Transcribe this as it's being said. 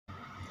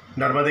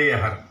नर्मदे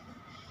हर।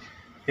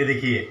 ये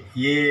देखिए,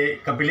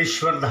 ये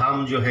कपिलेश्वर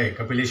धाम जो है,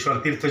 कपिलेश्वर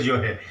तीर्थ जो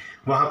है,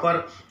 वहाँ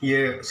पर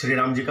ये श्री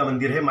राम जी का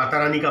मंदिर है, माता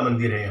रानी का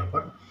मंदिर है यहाँ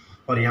पर।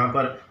 और यहाँ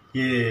पर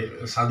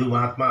ये साधु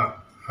महात्मा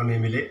हमें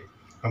मिले,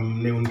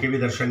 हमने उनके भी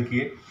दर्शन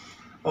किए।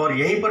 और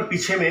यहीं पर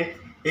पीछे में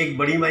एक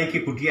बड़ी माई की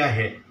कुटिया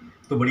है।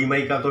 तो बड़ी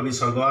माई का तो अभी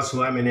स्वर्गवास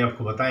हुआ है, मैंने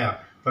आपको बताया।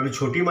 तो अभी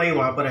छोटी माई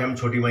वहाँ पर है, हम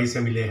छोटी माई से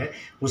मिले हैं,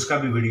 उसका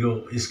भी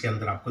वीडियो इसके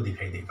अंदर आपको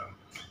दिखाई देगा।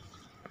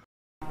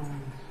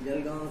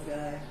 जलगांव से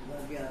आए,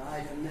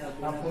 आज हमने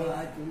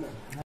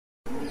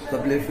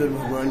कपिलेश्वर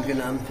भगवान के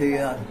नाम से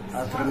यह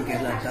आश्रम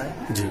कहलाता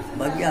है जी।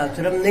 बाकी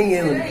आश्रम नहीं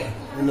है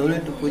उनका, उन्होंने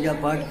तो पूजा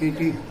पाठ की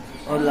थी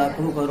और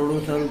लाखों करोड़ों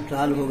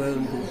साल हो गए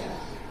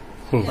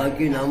उनको।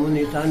 बाकी नामो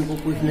निशान को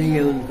कुछ नहीं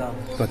है उनका।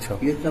 अच्छा।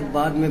 ये सब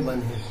बाद में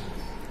बने,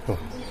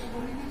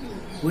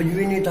 कुछ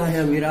भी नहीं था,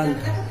 यहाँ वीरान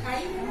था।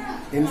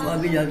 इनको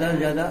अभी ज्यादा से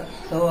ज्यादा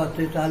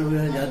 180 साल हुए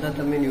हैं, ज्यादा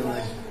समय नहीं हुआ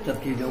है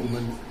सब चीजों को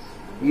बंद।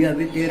 ये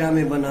अभी 13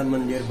 में बना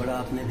मंदिर, बड़ा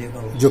आपने देखा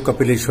होगा, जो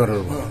कपिलेश्वर।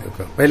 हाँ।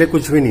 पहले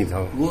कुछ भी नहीं था,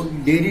 वो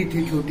डेयरी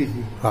थी छोटी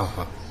सी। हाँ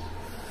हाँ।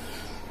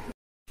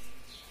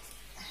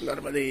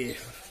 नर्मदे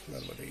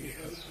नर्मदे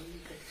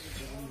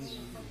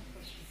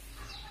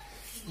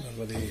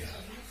नर्मदे।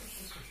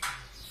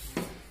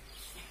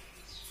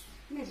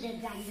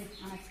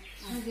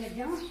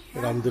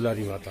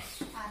 रामदुलारी माता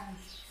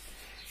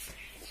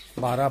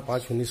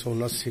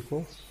 12/5/1979 को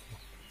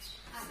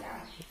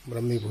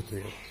ब्रह्मीभूत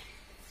हुई।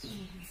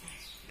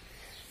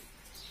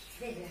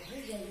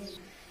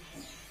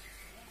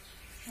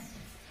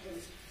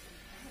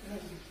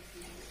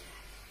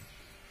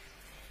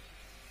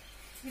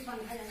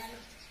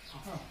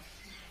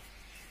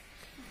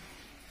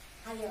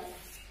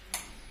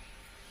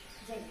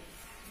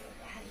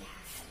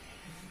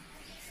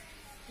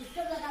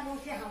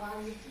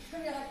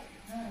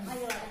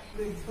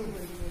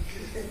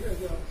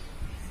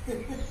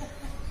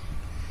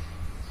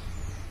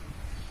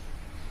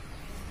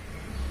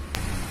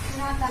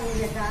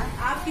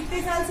 आप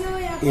कितने साल से हो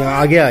यहाँ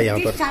आ गया? यहाँ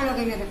पर 30 साल हो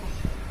गए मेरे को।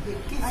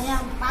 और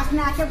यहाँ पास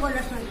में आके बोल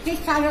रहा 30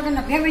 साल हो गए।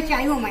 90 में से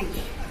आई हूँ मैं,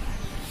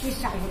 30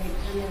 साल हो गए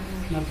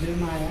 90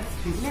 में आया।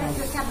 मेरा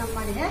दूसरा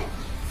नंबर है।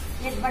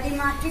 एक बड़ी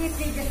माँ थी,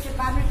 फिर जिसके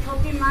बाद में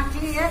छोटी माँ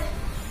थी है,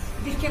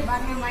 जिसके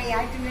बाद में मैं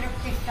आई तो मेरे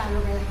 30 साल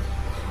हो गए।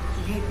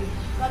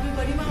 अभी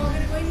बड़ी माँ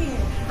वगैरह कोई नहीं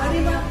है? बड़ी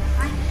माँ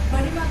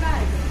कहाँ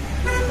है?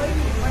 कोई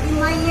नहीं। बड़ी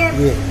माँ ये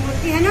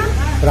मूर्ति है ना,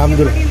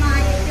 रामदुल। बड़ी माँ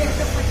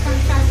 155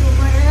 साल की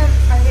उम्र है,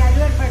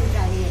 फरियाली और बन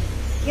जा रही है।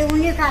 ये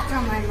उन्हीं का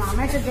आश्रम है वहाँ,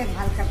 मैं तो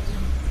देखभाल करती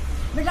हूँ।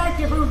 बेटा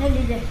टिफिन उठे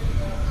लीजिए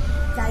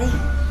चाहिए।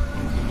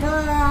 तो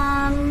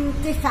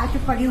 30 साल से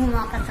पड़ी हूँ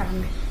वहाँ का सर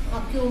में।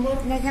 आपकी उम्र?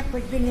 नहीं,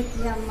 कुछ भी नहीं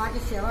किया, माँ की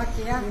सेवा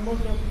किया और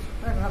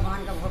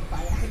भगवान का भोग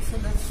पाया।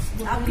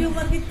 आपकी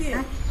उम्र कितनी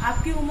है?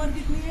 आपकी उम्र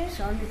कितनी है?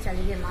 100 में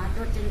चली गई माँ,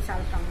 2-3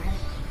 साल कम है।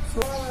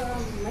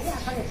 मजा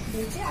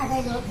नीचे आ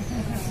गए लोग।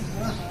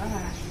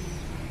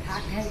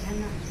 हाथ है धन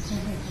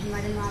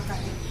हमारी माँ का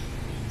भी।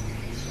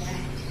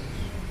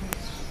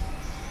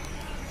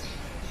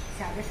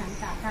 सारे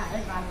संत आता है,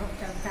 बाल भोग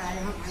चलता है,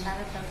 वहाँ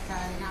भंडारा चलता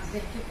है, यहाँ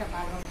व्यक्ति का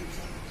बाल भोग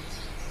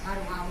और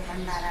वहाँ वो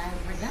भंडारा है।